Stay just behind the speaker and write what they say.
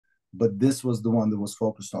but this was the one that was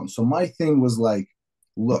focused on. So my thing was like,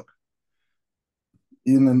 look,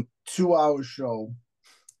 in a 2 hour show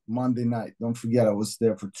Monday night, don't forget I was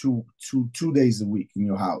there for two days a week in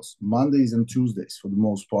your house, Mondays and Tuesdays for the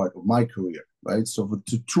most part of my career, right? So for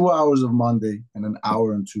 2 hours of Monday and an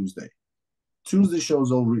hour on Tuesday. Tuesday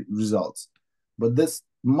shows all results. But this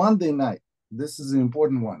Monday night, this is an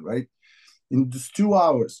important one, right? In just 2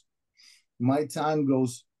 hours, my time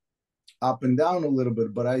goes up and down a little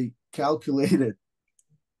bit, but I calculated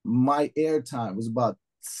my air time was about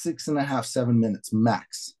 6.5, 7 minutes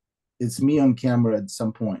max. It's me on camera at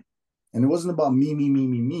some point. And it wasn't about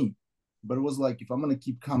me, but it was like, if I'm going to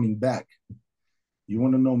keep coming back, you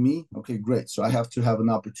want to know me? Okay, great. So I have to have an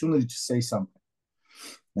opportunity to say something.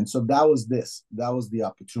 And so that was this. That was the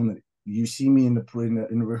opportunity. You see me in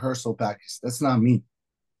the rehearsal package. That's not me.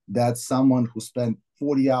 That's someone who spent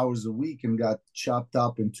 40 hours a week and got chopped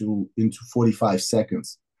up into 45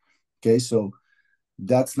 seconds. Okay, so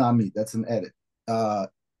that's not me. That's an edit.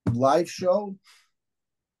 Live show,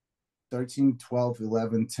 13, 12,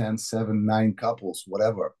 11, 10, 7, 9 couples,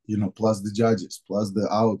 whatever, plus the judges, plus the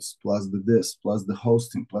outs, plus the this, plus the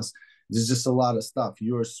hosting, plus there's just a lot of stuff.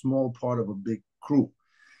 You're a small part of a big crew.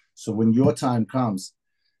 So when your time comes,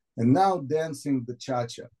 and now dancing the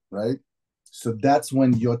cha-cha, right? So that's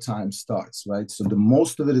when your time starts, right? So the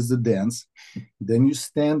most of it is the dance. Then you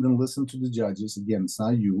stand and listen to the judges. Again, it's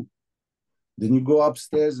not you. Then you go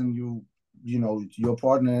upstairs and your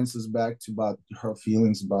partner answers back to about her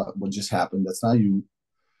feelings about what just happened. That's not you.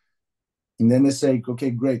 And then they say,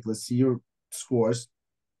 okay, great. Let's see your scores.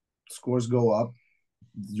 Scores go up.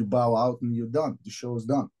 You bow out and you're done. The show is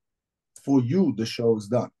done. For you, the show is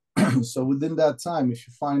done. So within that time, if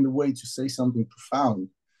you find a way to say something profound,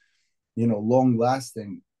 long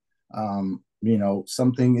lasting,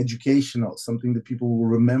 something educational, something that people will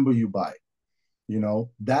remember you by,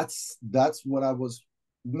 that's what I was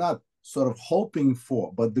not sort of hoping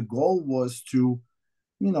for, but the goal was to,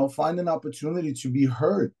 find an opportunity to be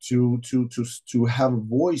heard, to have a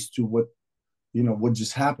voice to what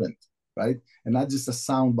just happened, right? And not just a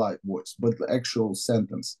soundbite voice, but the actual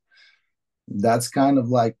sentence. That's kind of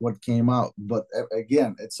like what came out. But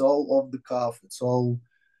again, it's all off the cuff. It's all,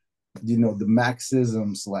 the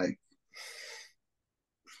Maxisms, like,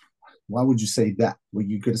 why would you say that? Well,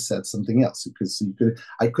 you could have said something else.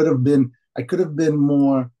 I could have been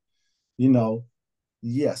more,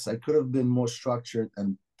 yes, I could have been more structured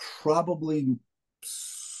and probably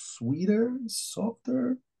sweeter,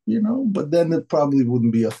 softer, but then it probably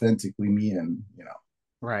wouldn't be authentically me. And,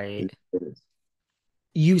 Right. it is.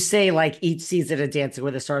 You say like each season of Dancing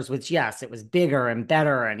with the Stars, which yes, it was bigger and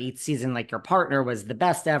better, and each season like your partner was the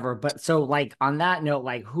best ever. But so like on that note,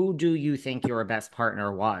 like who do you think your best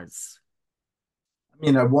partner was? I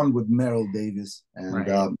mean, I won with Meryl Davis, and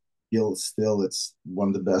Right. still, it's one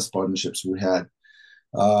of the best partnerships we had.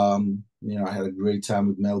 I had a great time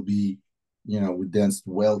with Mel B. We danced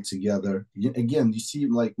well together. Again, you see,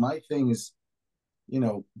 like my thing is,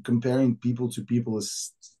 comparing people to people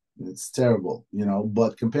is it's terrible,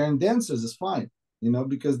 but comparing dancers is fine,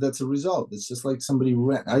 because that's a result. It's just like somebody who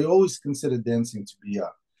ran. I always consider dancing to be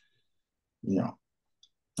a, you know,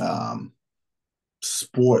 um,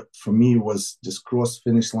 sport. For me was just cross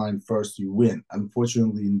finish line first, you win.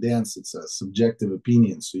 Unfortunately, in dance, it's a subjective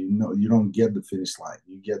opinion, so you don't get the finish line.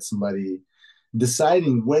 You get somebody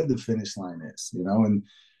deciding when the finish line is, and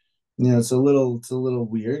it's a little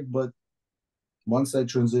weird, but once I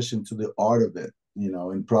transitioned to the art of it,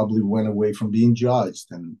 and probably went away from being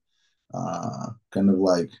judged and kind of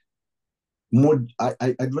like more,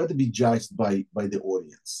 I'd rather be judged by the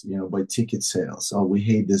audience, by ticket sales. Oh, we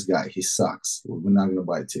hate this guy, he sucks, we're not going to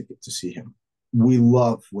buy a ticket to see him. We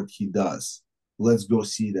love what he does, let's go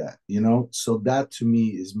see that. So that to me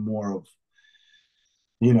is more of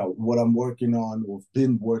what I'm working on or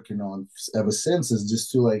been working on ever since, is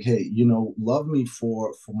just to like, hey, love me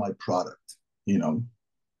for my product,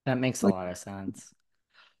 That makes a like lot of sense.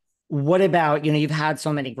 What about, you've had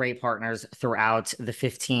so many great partners throughout the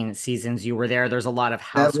 15 seasons you were there. There's a lot of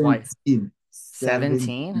housewife. 17, 17?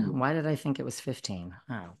 17. Why did I think it was 15?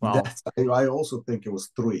 Oh, well, I also think it was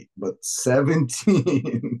three, but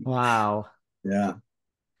 17. wow. Yeah,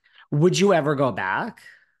 Would you ever go back?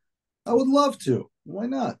 I would love to. Why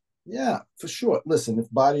not? Yeah, for sure. Listen, if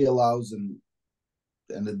body allows and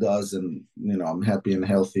it does, and I'm happy and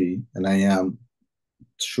healthy, and I am,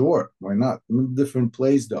 sure, why not? I'm in a different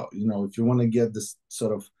place though. If you want to get this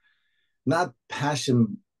sort of not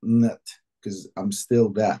passionate, because I'm still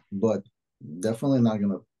that, but definitely not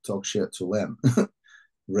gonna talk shit to Len.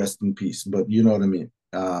 Rest in peace. But you know what I mean.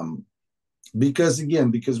 because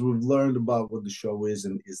we've learned about what the show is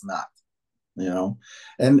and is not, you know.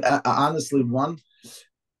 And honestly,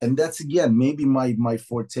 and that's again maybe my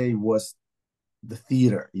forte was the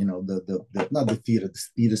theater, you know, the not the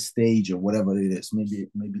theater stage or whatever it is. Maybe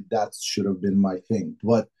that should have been my thing.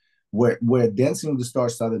 But where Dancing with the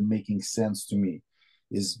Stars started making sense to me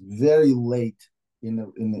is very late in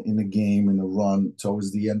the game, in the run,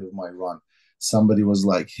 towards the end of my run. Somebody was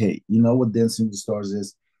like, "Hey, you know what Dancing with the Stars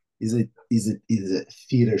is? Is a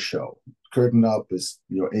theater show. Curtain up is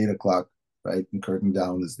your 8 o'clock, right? And curtain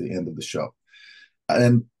down is the end of the show.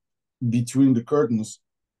 And between the curtains,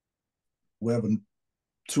 we have a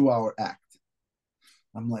 2 hour act."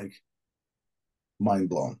 I'm like, mind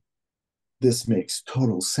blown. This makes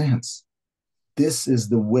total sense. This is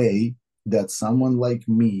the way that someone like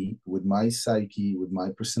me, with my psyche, with my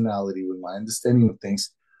personality, with my understanding of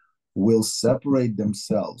things, will separate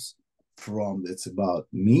themselves from it's about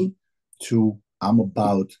me to I'm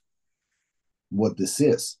about what this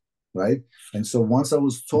is, right? And so once I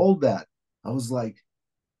was told that, I was like,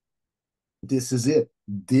 this is it.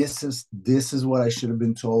 This is what I should have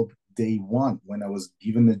been told day one when I was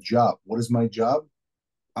given a job. What is my job?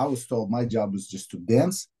 I was told my job was just to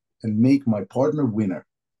dance and make my partner winner.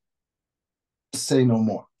 Say no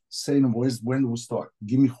more. Say no more. When do we start?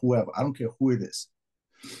 Give me whoever. I don't care who it is.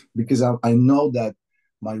 Because I know that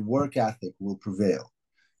my work ethic will prevail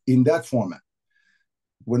in that format.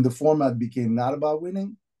 When the format became not about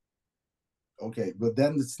winning, okay, but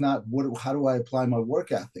then it's not how do I apply my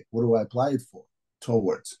work ethic? What do I apply it for?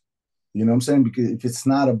 Towards. You know what I'm saying? Because if it's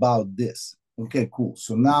not about this, okay, cool.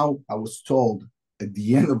 So now I was told at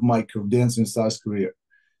the end of my Dancing Stars career,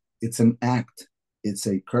 it's an act. It's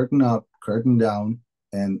a curtain up, curtain down,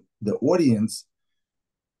 and the audience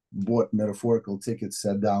bought metaphorical tickets,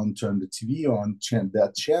 sat down, turned the TV on,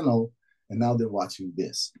 that channel, and now they're watching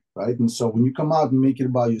this, right? And so when you come out and make it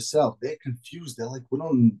about yourself, they're confused. They're like, we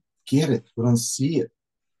don't get it. We don't see it,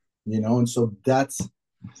 you know? And so that's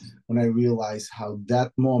when I realized how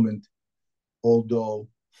that moment, although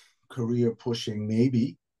career pushing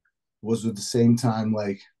maybe, was at the same time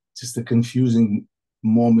like just a confusing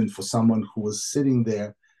moment for someone who was sitting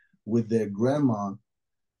there with their grandma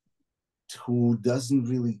who doesn't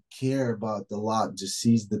really care about the lot, just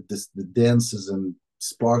sees the dances and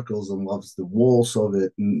sparkles and loves the walls of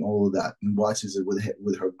it and all of that, and watches it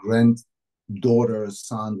with her granddaughter,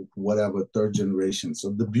 son, whatever, third generation.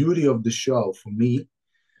 So the beauty of the show for me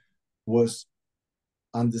was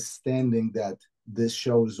understanding that this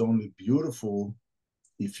show is only beautiful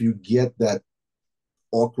if you get that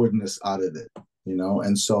awkwardness out of it, you know.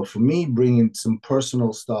 And so for me, bringing some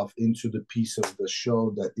personal stuff into the piece of the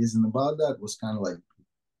show that isn't about that was kind of like,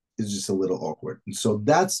 it's just a little awkward. And so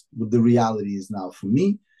that's what the reality is now for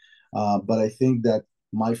me. But I think that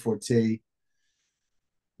my forte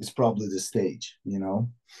is probably the stage, you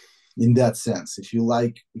know, in that sense. If you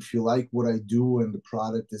like what I do and the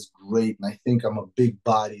product is great, and I think I'm a big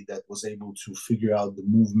body that was able to figure out the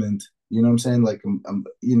movement, you know what I'm saying? Like I'm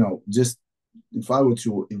you know, just if I were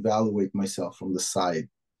to evaluate myself from the side,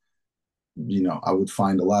 you know, I would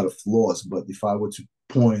find a lot of flaws. But if I were to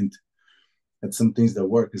point at some things that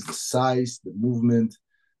work, is the size, the movement,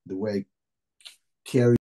 the way I carry